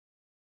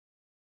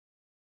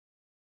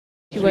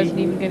She wasn't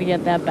even going to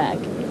get that back.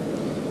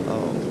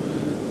 Oh.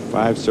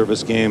 5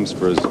 service games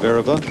for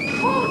Zvereva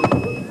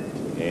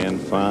and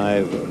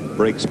 5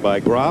 breaks by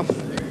Graf.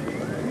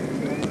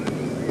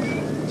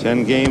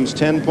 10 games,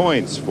 10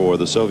 points for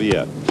the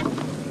Soviet.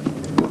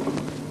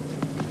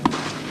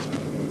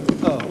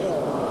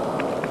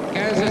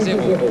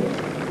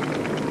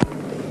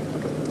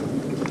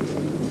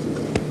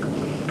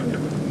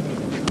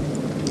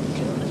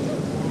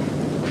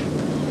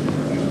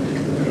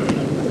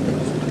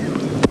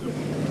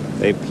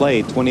 They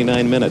played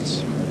 29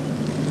 minutes.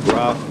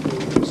 Graf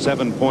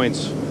 7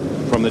 points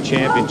from the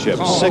championship,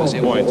 6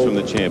 points from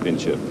the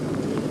championship.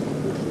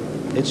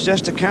 It's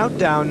just a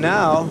countdown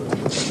now.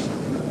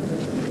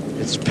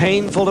 It's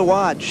painful to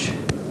watch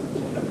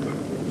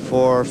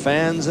for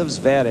fans of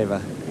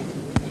Zvereva.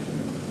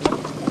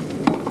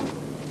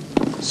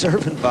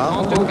 Serve and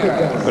foul.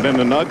 But in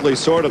an ugly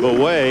sort of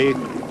a way,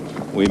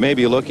 we may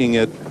be looking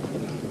at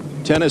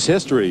tennis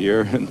history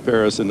here in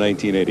Paris in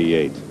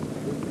 1988.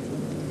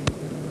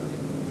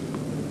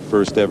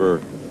 First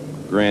ever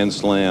Grand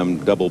Slam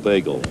double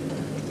bagel.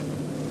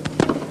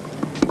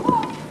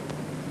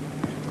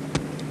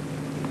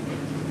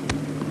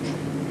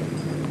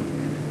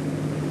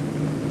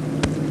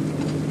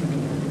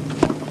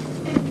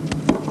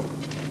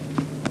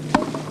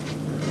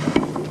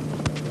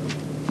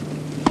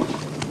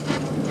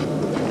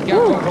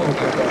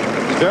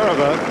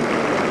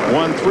 Zvereva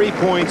won 3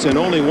 points in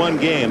only 1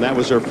 game. That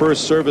was her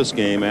first service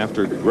game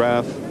after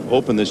Graf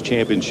opened this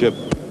championship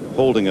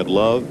holding at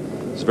love.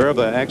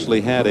 Zvereva actually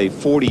had a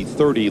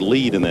 40-30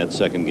 lead in that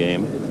second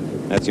game.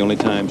 That's the only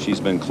time she's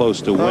been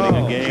close to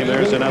winning a game.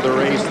 There's another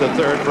race, the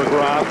third for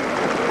Graf.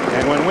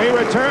 And when we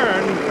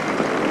return,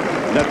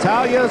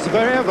 Natalia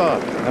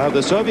Zvereva of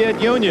the Soviet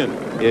Union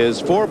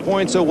is 4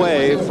 points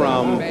away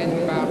from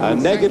a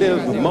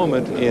negative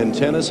moment in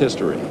tennis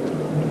history.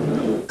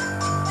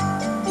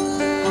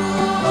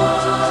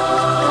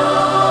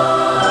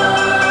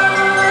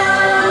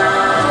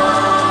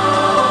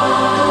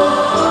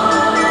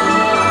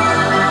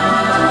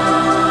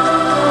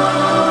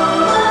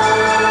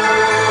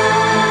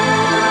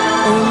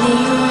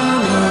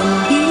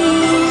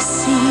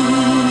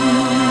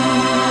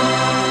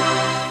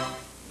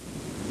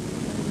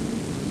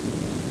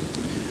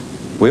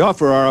 We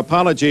offer our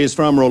apologies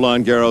from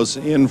Roland Garros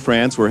in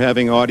France. We're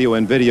having audio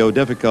and video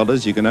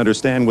difficulties. You can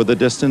understand with the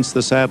distance,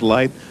 the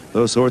satellite,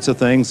 those sorts of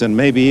things, and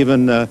maybe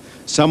even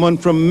someone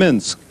from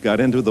Minsk got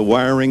into the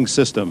wiring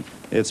system.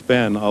 It's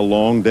been a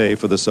long day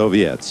for the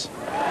Soviets.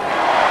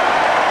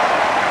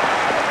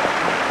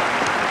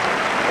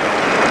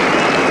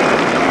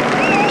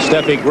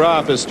 Steffi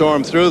Graf has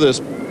stormed through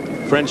this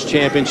French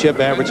championship,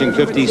 averaging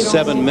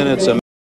 57 minutes a